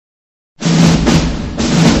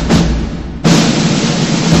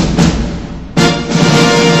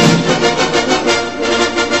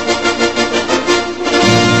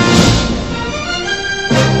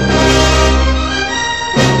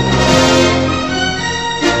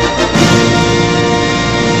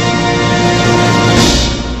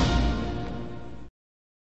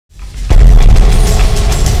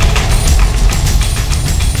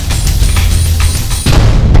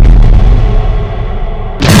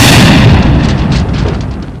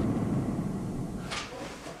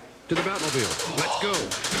go.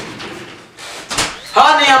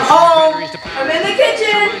 Honey, I'm home. I'm in the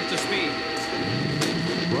kitchen.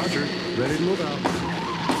 Roger, ready to move out.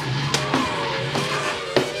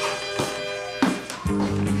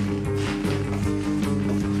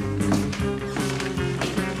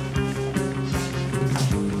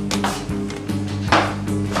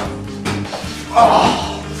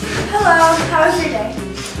 Oh. Hello, how was your day?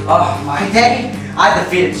 Oh, my day? I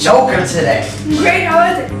defeated Joker today. Great, how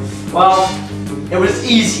was it? Well, it was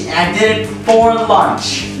easy and I did it for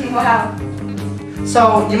lunch. Wow.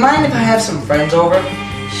 So, you mind if I have some friends over?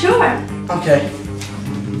 Sure. Okay.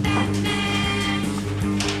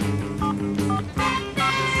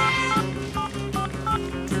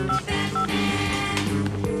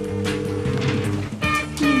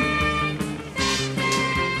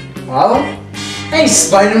 Hello? Hey,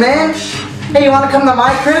 Spider-Man. Hey, you want to come to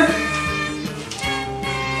my crib?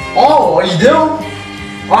 Oh, you do?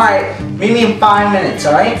 Alright, meet me in 5 minutes,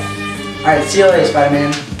 alright? Alright, see you later,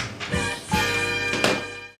 Spider-Man.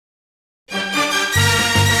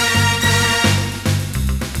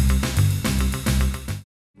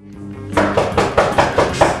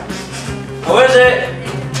 Who is it?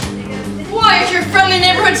 Why, it's your friendly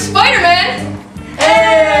neighborhood Spider-Man!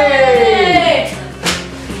 Hey!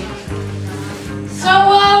 So,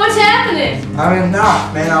 what's happening? I mean,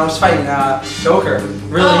 nah, man, I was fighting Joker.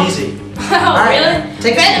 Really easy. Oh, Right, really?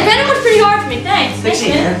 take a seat. Venom was pretty hard for me, thanks. Take a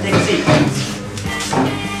seat, man. Take a seat.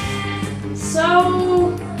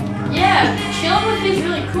 So, yeah, chilling with you is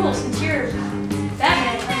really cool since you're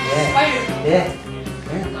Batman, I'm Spider-Man. Yeah.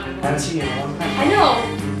 Haven't seen you in a long time. I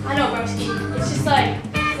know, broski. It's just like,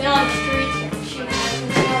 been on the streets and shooting guys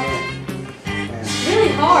and stuff. It's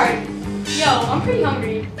really hard. Yo, I'm pretty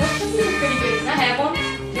hungry. Those cookies are pretty good. Can I have one?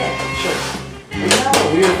 Yeah, sure. You have a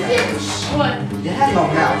weird mouth. What? You have no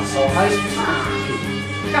mouth, so how you supposed to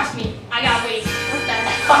eat? Trust me, I got weight. What the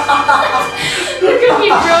heck? The cookie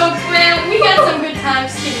broke, man. We got some good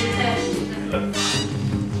times skinning with that.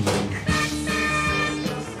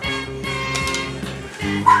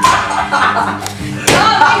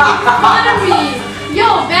 Stop making fun of me! Yo,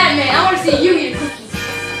 Batman, I want to see you eat a cookie.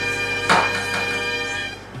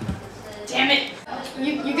 Damn it.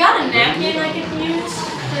 You got a napkin I can use?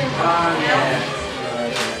 Yeah.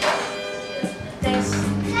 Thanks.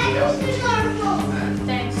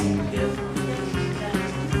 Thanks.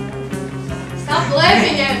 Stop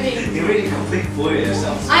laughing at me. You made a complete fool of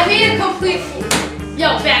yourself. I made a complete fool. Yo,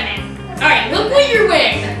 Batman. Alright, look what you're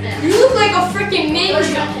wearing. You look like a freaking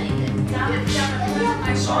ninja.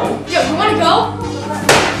 Sorry. Yo, you wanna go?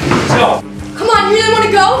 Let's go. Come on, you really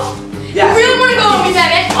wanna go? Yeah. You really wanna go with me,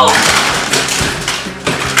 Batman? Oh!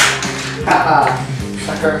 Haha.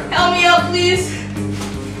 Sucker. Help me out, please.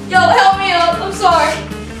 Yo, help me out. I'm sorry.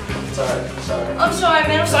 Sorry. I'm sorry,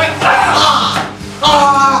 man. I'm sorry.